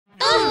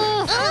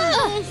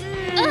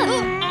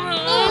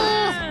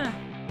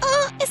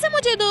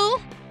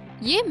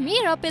ये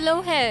मेरा पिलो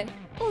है।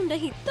 ओह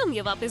नहीं, तुम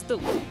ये वापस दो।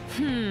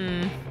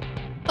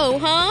 ओह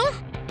हाँ,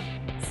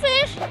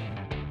 फिर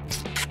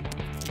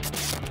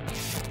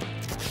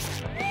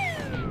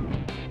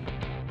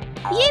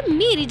ये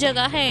मेरी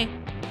जगह है।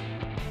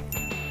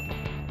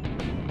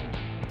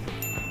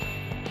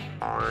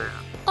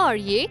 और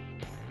ये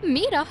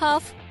मेरा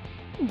हाफ।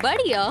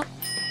 बढ़िया।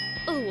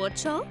 ओह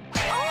अच्छा,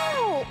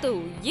 तो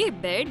ये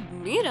बेड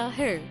मेरा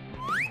है।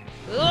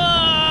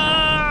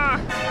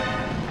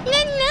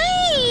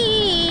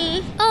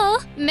 नहीं।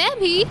 मैं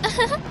भी।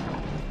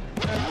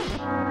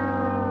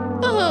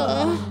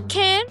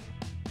 खैर,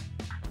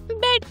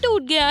 बेड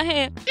टूट गया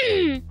है।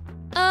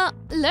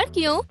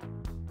 लड़कियों,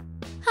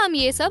 हम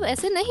ये सब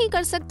ऐसे नहीं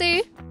कर सकते।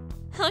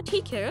 हाँ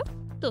ठीक है,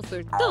 तो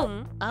फिर तुम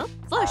अब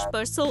फर्श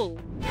पर सो।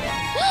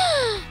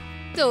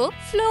 तो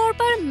फ्लोर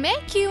पर मैं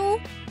क्यों?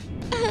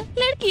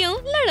 लड़कियों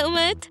लड़ो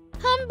मत,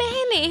 हम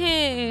बहनें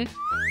हैं।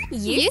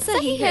 ये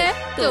सही है।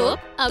 तो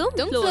अब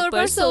तुम फ्लोर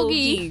पर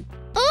सोगी।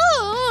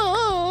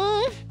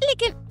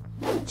 लेकिन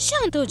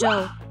शांत हो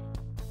जाओ,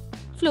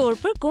 फ्लोर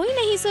पर कोई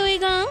नहीं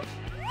सोएगा।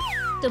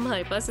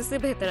 तुम्हारे पास इससे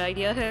बेहतर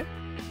आइडिया है।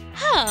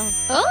 हाँ।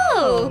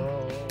 ओह।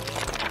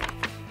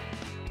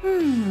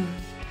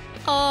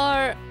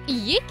 और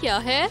ये क्या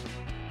है?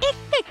 एक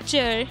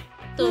पिक्चर।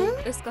 तो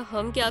इसका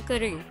हम क्या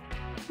करें?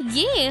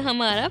 ये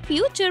हमारा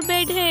फ्यूचर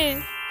बेड है।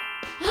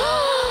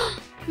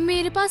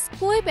 मेरे पास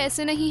कोई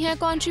पैसे नहीं है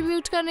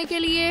कंट्रीब्यूट करने के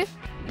लिए।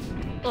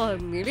 और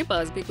मेरे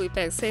पास भी कोई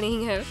पैसे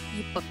नहीं है।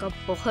 ये पक्का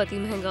बहुत ही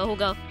महंगा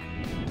होगा।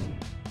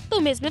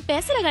 तुम्हें इसमें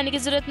पैसे लगाने की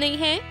जरूरत नहीं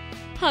है,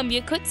 हम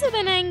ये खुद से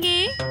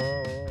बनाएंगे।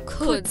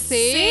 खुद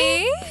से?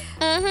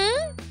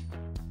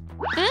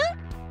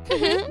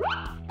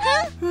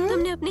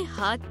 तुमने अपने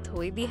हाथ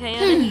धोए भी हैं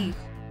या नहीं?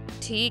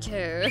 ठीक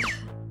है।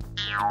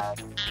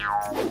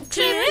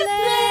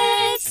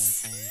 ट्रिपलेट्स।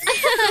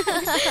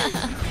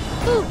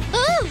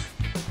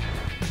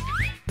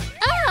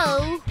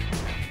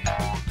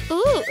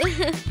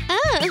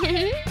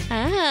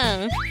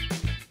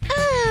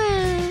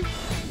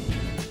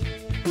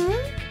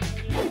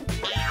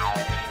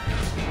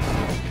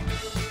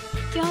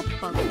 क्या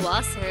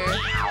बकवास है।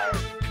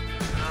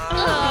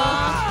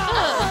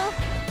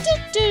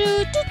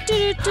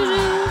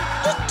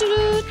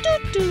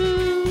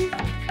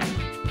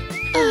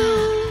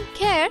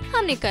 खैर,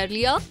 हमने कर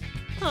लिया।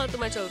 हाँ तो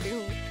मैं चलती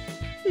हूँ।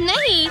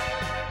 नहीं,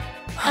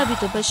 अभी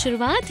तो बस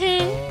शुरुआत है।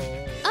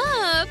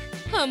 अब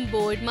हम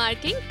बोर्ड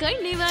मार्किंग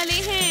करने वाले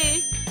हैं।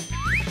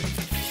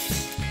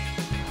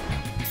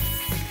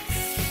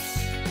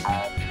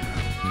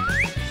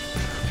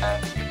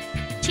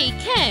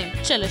 ठीक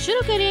है, चलो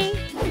शुरू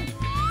करें।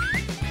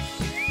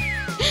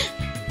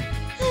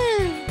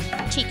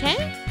 ठीक है।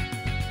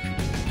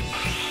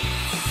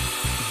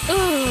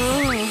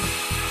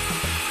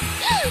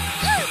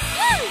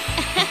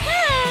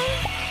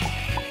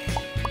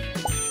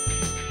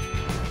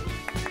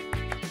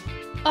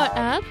 और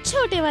अब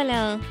छोटे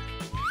वाला।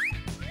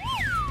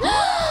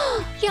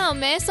 क्या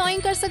मैं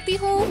सॉइंग कर सकती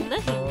हूँ?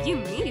 नहीं, ये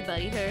मेरी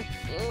बारी है।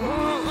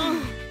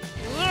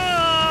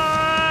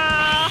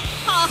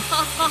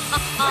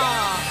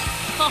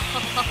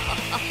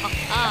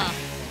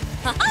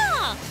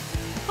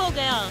 हो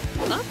गया।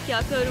 अब क्या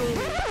करूं?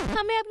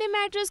 हमें अपने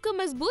मैट्रेस को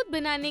मजबूत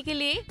बनाने के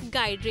लिए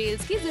गाइड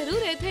रेल्स की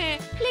जरूरत है,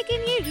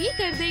 लेकिन ये री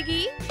कर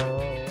देगी।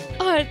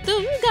 और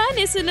तुम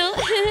गाने सुनो।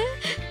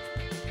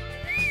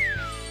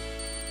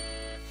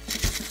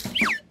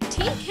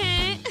 ठीक है।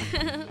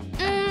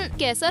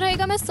 कैसा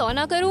रहेगा मैं सो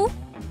ना करूँ?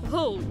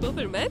 हो तो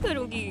फिर मैं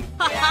करूंगी।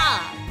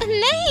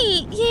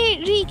 नहीं, ये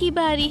री की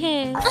बारी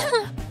है।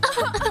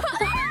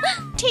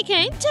 ठीक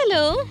है,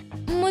 चलो।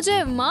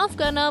 मुझे माफ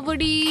करना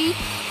वुडी।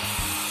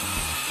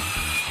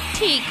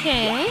 ठीक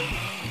है,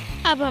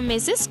 अब हमें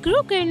इसे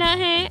स्क्रू करना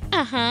है।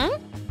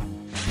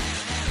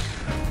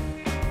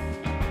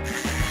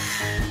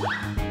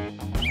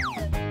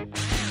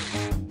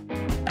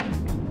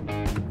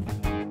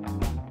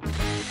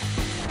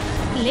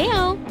 ले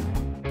आओ।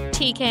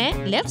 ठीक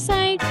है, लेफ्ट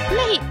साइड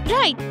नहीं,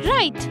 right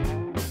right,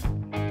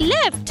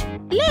 left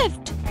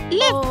left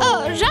left,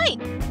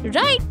 right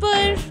right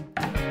पर।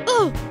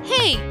 ओह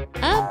हे,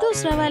 अब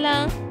दूसरा वाला।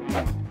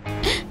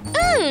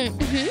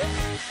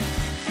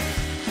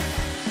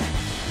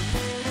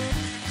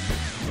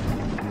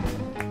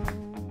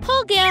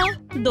 हो गया,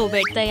 2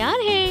 बेड तैयार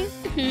हैं।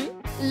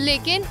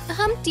 लेकिन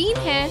हम 3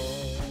 हैं।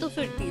 तो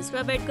फिर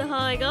तीसरा बेड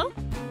कहाँ आएगा?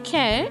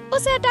 खैर,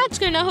 उसे अटैच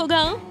करना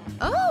होगा।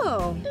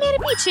 मेरे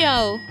पीछे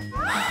आओ।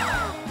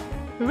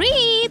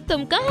 री,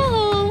 तुम कहाँ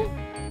हो?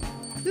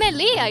 मैं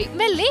ले आई।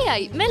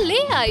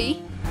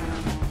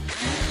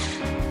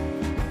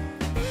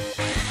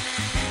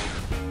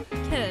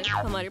 खैर,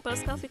 हमारे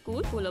पास काफी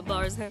कूल पुल-अप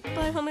बार्स हैं,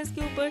 पर हम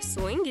इसके ऊपर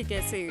सोएंगे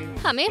कैसे?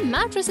 हमें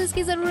मैट्रेसेस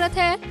की जरूरत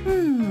है।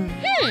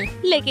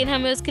 लेकिन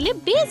हमें उसके लिए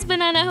बेस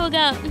बनाना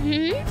होगा।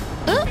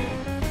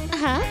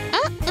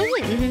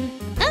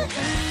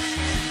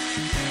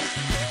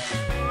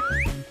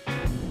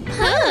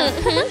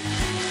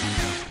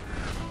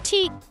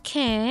 ठीक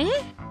है।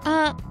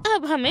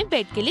 अब हमें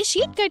बेड के लिए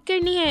शीट कट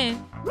करनी है।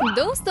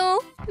 दोस्तों,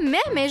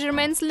 मैं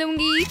मेजरमेंट्स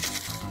लूंगी।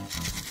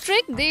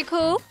 ट्रिक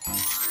देखो।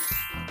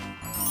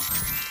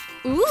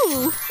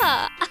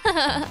 हाँ।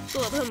 तो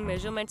अब हम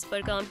मेजरमेंट्स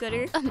पर काम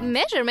करें।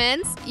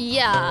 मेजरमेंट्स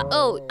या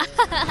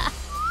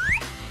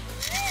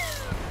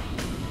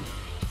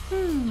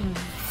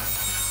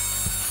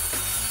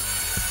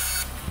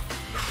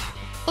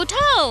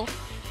उठाओ।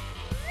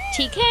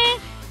 ठीक है,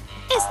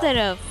 इस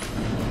तरफ।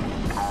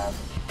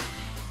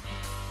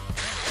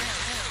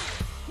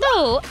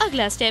 तो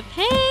अगला स्टेप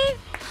है।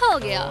 हो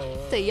गया,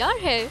 तैयार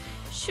है।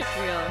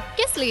 शुक्रिया।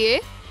 किस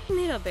लिए?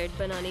 मेरा बेड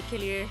बनाने के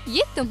लिए।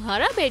 ये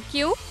तुम्हारा बेड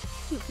क्यों?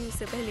 क्योंकि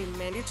इससे पहले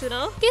मैंने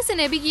चुना। किसी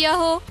ने भी किया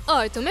हो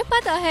और तुम्हें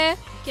पता है।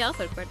 क्या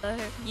फर्क पड़ता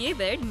है, ये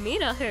बेड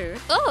मेरा है।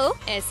 ओह,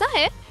 ऐसा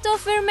है तो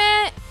फिर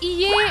मैं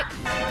ये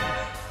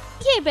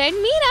बेड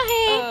मेरा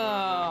है।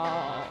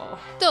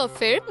 तो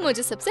फिर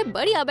मुझे सबसे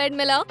बढ़िया बेड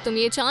मिला। तुम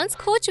ये चांस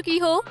खो चुकी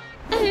हो।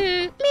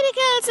 मेरे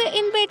ख्याल से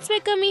इन बेड्स में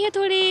कमी है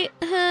थोड़ी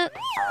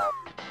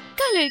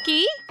कलर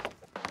की।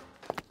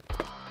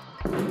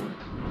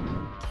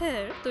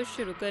 खैर, तो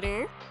शुरू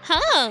करें।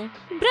 हाँ,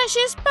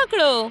 ब्रशेस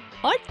पकड़ो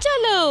और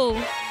चलो।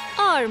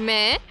 और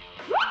मैं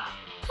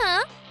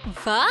हाँ,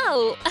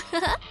 वाओ।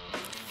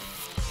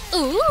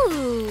 ओह,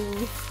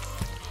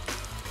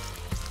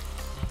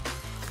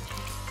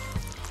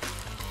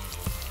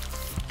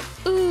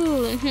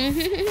 ओह,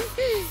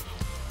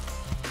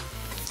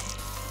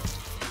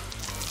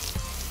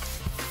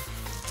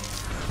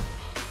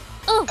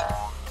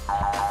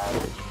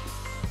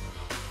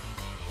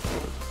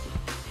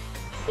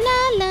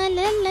 ला ला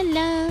ला ला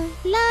ला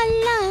ला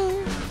ला।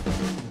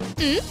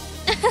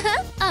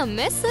 अब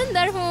मैं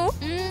सुंदर हूँ।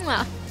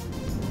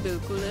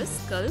 बिल्कुल इस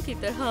कल की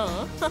तरह।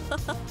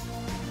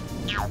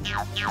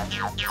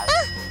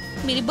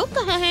 मेरी बुक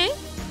कहाँ है?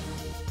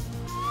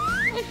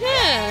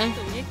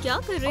 तुम ये क्या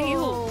कर रही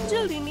हो?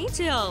 जल्दी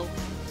नीचे आओ।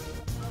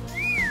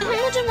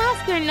 मुझे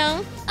माफ करना।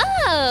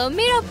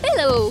 मेरा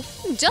पिलो।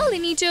 जल्दी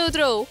नीचे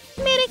उतरो।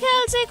 मेरे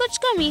ख्याल से कुछ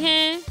कमी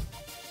है।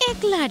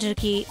 एक लैडर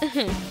की।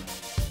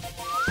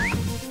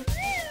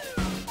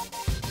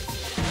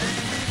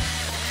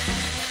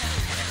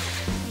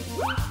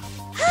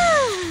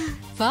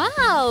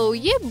 वाओ,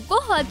 ये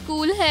बहुत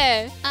कूल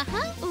है।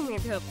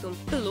 उम्मीद है अब तुम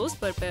पिलोस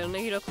पर पैर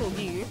नहीं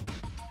रखोगी।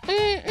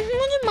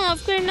 मुझे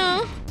माफ करना,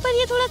 पर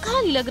ये थोड़ा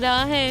खाली लग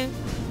रहा है।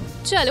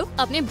 चलो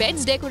अपने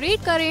बेड्स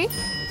डेकोरेट करें।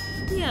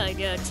 ये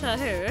आइडिया अच्छा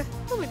है।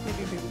 तुम इतनी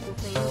भी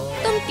बेवकूफ नहीं हो।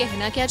 तुम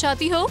कहना क्या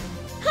चाहती हो?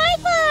 High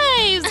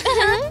five.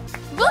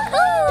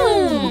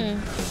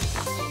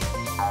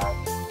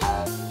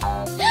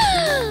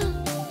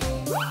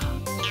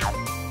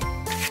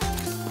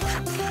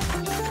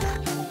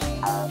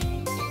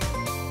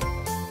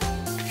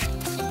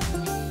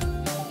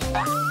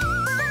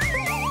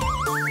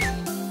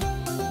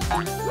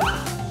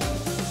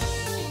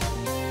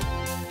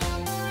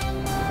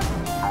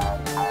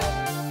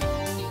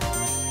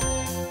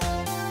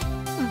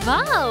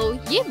 वाओ,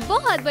 ये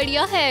बहुत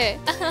बढ़िया है।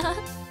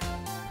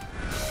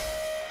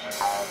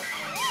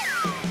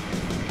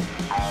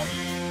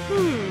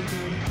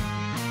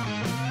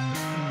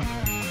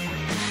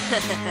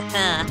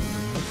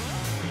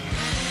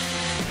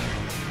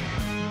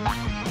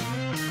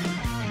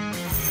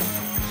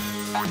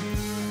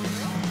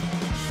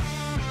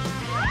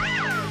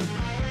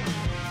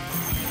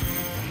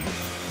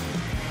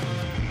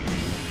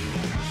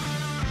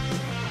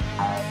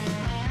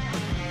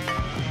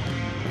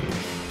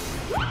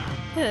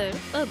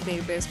 अब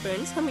मेरे बेस्ट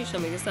फ्रेंड्स हमेशा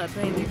मेरे साथ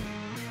रहेंगे।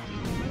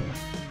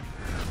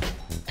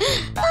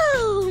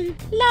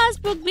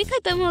 लास्ट बुक भी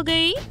खत्म हो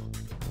गई।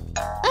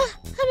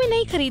 हमें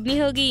नहीं खरीदनी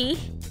होगी।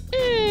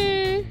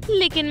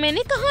 लेकिन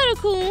मैंने कहाँ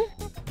रखूं?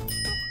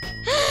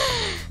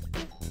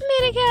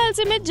 मेरे ख्याल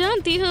से मैं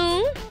जानती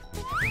हूँ।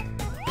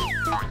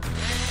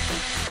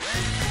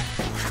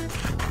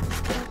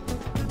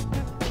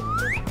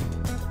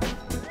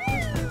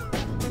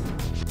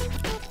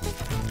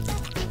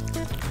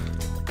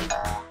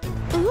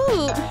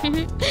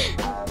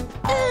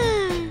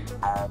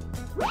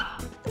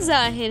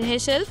 जाहिर है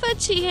शेल्फ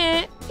अच्छी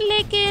है,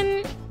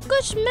 लेकिन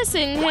कुछ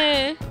मिसिंग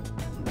है।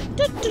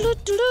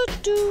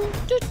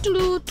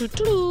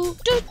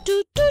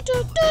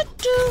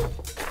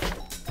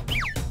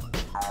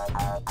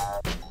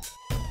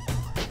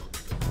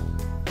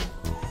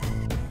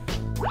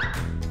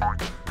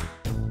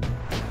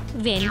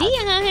 वेंडी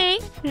यहाँ है,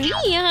 री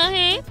यहाँ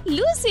है,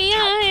 लूसी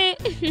यहाँ है।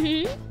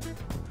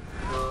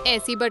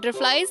 ऐसी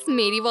बटरफ्लाईज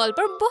मेरी वॉल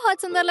पर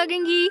बहुत सुंदर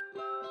लगेंगी।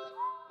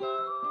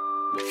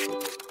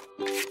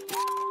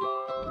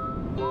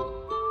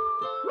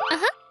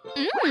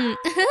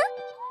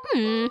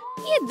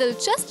 ये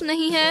दिलचस्प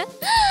नहीं है।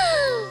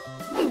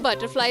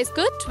 बटरफ्लाईज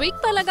को ट्विग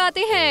पर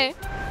लगाते हैं।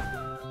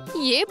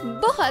 ये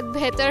बहुत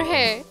बेहतर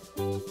है।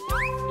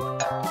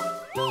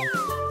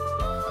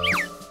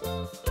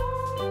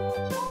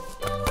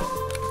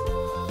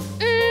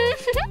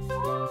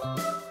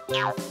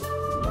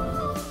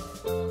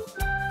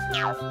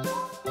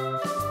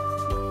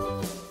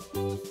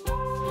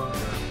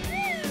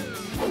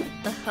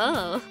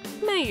 हाँ,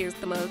 मैं ये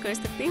इस्तेमाल कर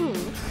सकती हूँ।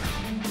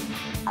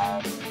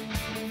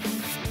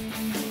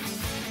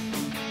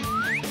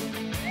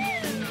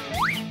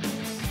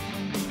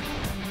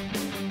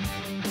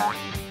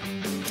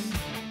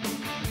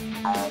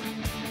 मैं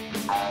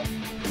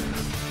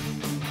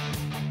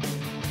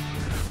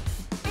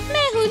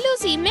हूँ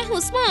लूसी, मैं हूँ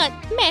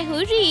स्मार्ट, मैं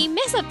हूँ री,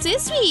 मैं सबसे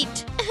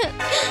स्वीट।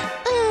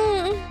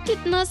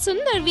 कितना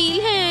सुंदर व्हील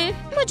है,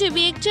 मुझे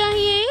भी एक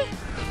चाहिए।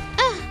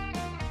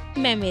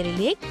 मैं मेरे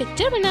लिए एक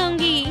पिक्चर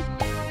बनाऊंगी।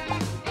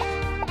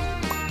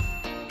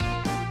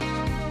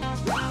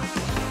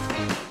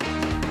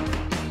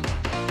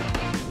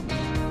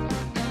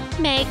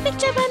 मैं एक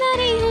पिक्चर बना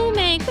रही हूँ,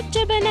 मैं एक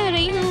पिक्चर बना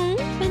रही हूँ,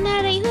 बना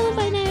रही हूँ,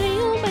 बना रही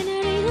हूँ, बना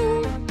रही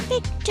हूँ।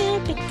 पिक्चर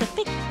पिक्चर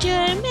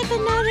पिक्चर, मैं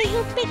बना रही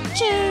हूँ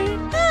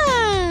पिक्चर।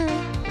 हाँ।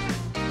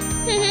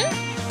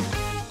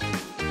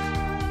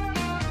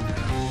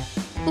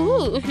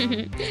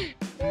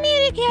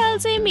 मेरे ख्याल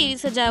से मेरी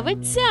सजावट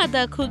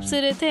ज्यादा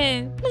खूबसूरत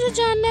है। मुझे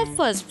जानना है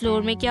फर्स्ट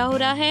फ्लोर में क्या हो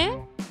रहा है।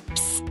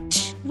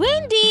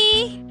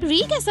 वेंडी,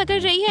 री कैसा कर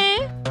रही है?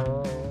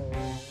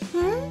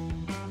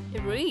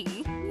 री,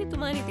 ये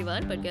तुम्हारी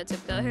दीवार पर क्या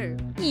चिपका है?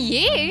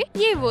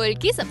 ये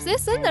वर्ल्ड की सबसे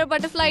सुंदर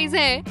बटरफ्लाईज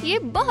हैं। ये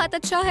बहुत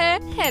अच्छा है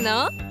ना?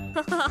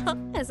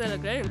 ऐसा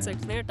लग रहा है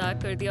इंसेक्ट ने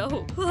अटैक कर दिया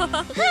हो।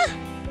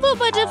 वो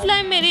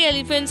बटरफ्लाई मेरे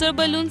एलिफेंट्स और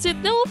बलून से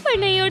इतना ऊपर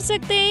नहीं उड़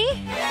सकते।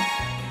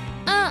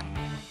 हाँ,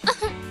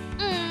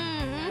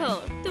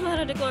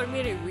 तुम्हारा रिकॉर्ड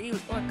मेरे व्हील्स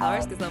और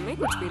कार्स के सामने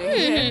कुछ भी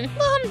नहीं है।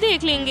 वो हम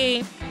देख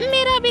लेंगे।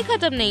 मेरा भी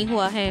खत्म नहीं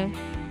हुआ है।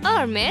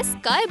 और मैं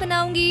स्काई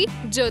बनाऊंगी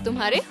जो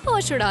तुम्हारे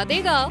होश उड़ा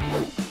देगा।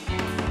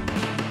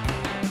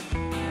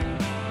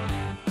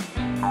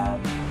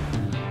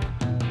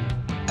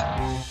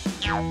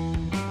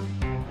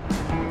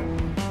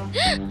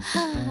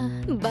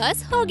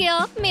 बस हो गया,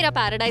 मेरा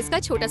पैराडाइज का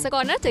छोटा सा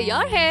कॉर्नर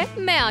तैयार है।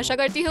 मैं आशा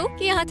करती हूँ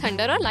कि यहाँ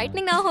थंडर और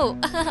लाइटनिंग ना हो।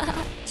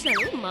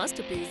 चलो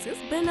मास्टरपीसेस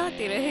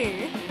बनाते रहे।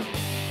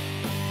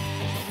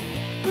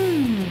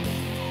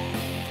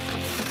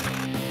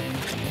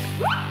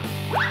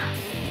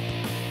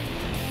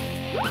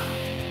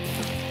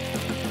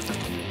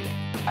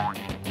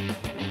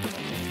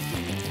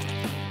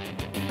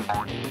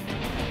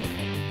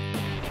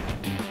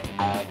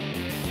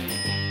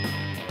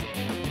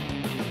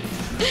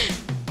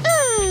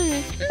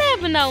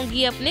 मैं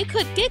बनाऊंगी अपने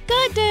खुद के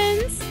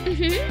कर्टन्स।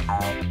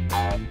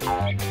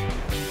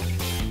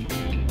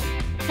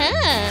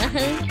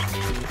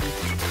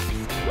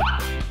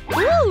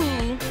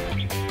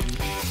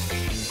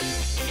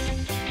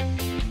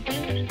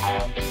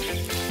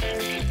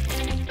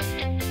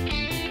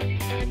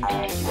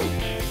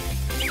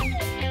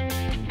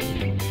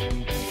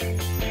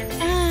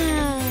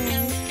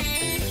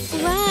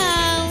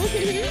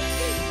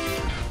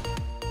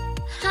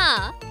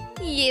 हाँ,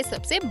 ये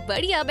सबसे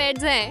बढ़िया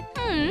बेड्स हैं।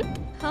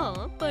 हाँ,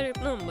 पर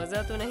इतना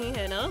मजा तो नहीं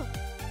है ना?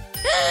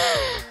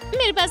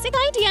 मेरे पास एक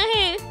आइडिया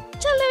है।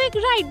 चलो एक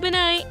राइड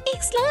बनाएं,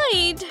 एक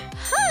स्लाइड।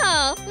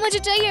 हाँ, मुझे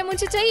चाहिए,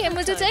 मुझे चाहिए,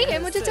 मुझे चाहिए,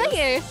 मुझे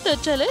चाहिए। तो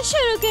चलो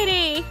शुरू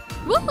करें।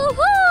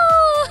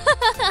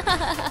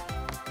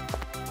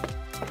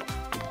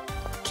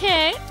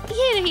 खैर,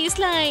 ये रही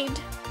स्लाइड।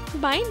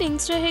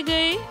 बाइंडिंग्स रह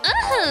गए।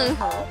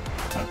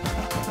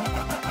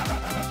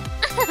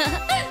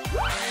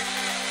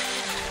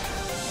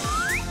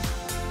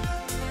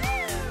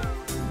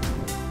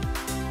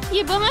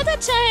 ये बहुत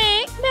अच्छा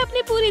है। मैं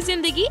अपनी पूरी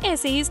जिंदगी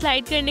ऐसे ही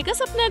स्लाइड करने का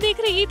सपना देख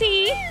रही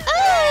थी।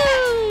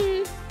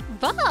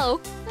 वाओ,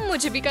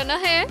 मुझे भी करना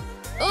है।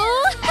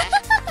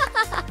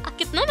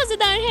 कितना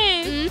मजेदार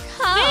है।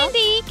 हाँ।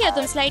 वेंडी, क्या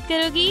तुम स्लाइड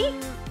करोगी?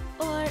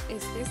 और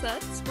इसके साथ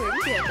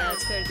स्प्रिंग भी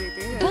अटैच कर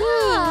देते हैं।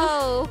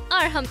 वाओ,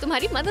 और हम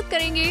तुम्हारी मदद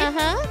करेंगे।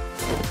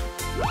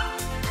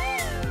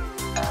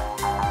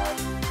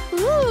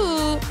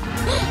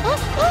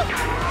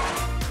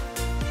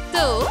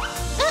 तो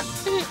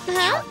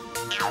हाँ?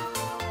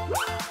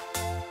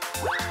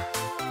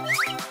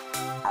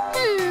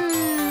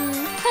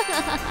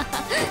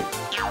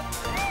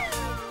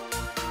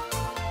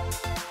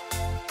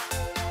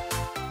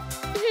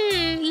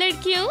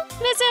 लड़कियों,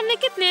 वैसे हमने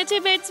कितने अच्छे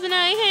बेड्स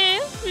बनाए हैं।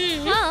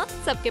 हाँ,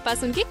 सबके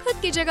पास उनकी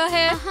खुद की जगह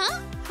है। हाँ,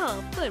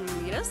 पर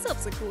मेरा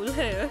सबसे कूल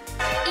है।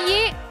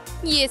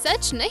 ये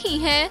सच नहीं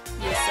है।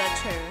 ये सच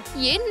है।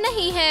 ये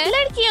नहीं है।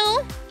 लड़कियों,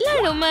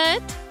 लड़ो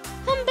मत,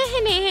 हम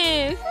बहनें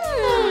हैं।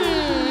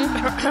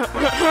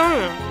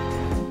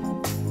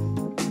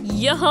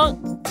 यहाँ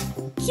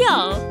क्या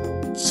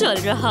चल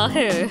रहा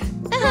है?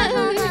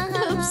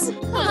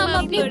 हम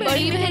अपनी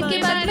बड़ी बहन के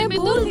बारे में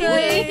भूल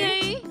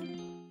गए।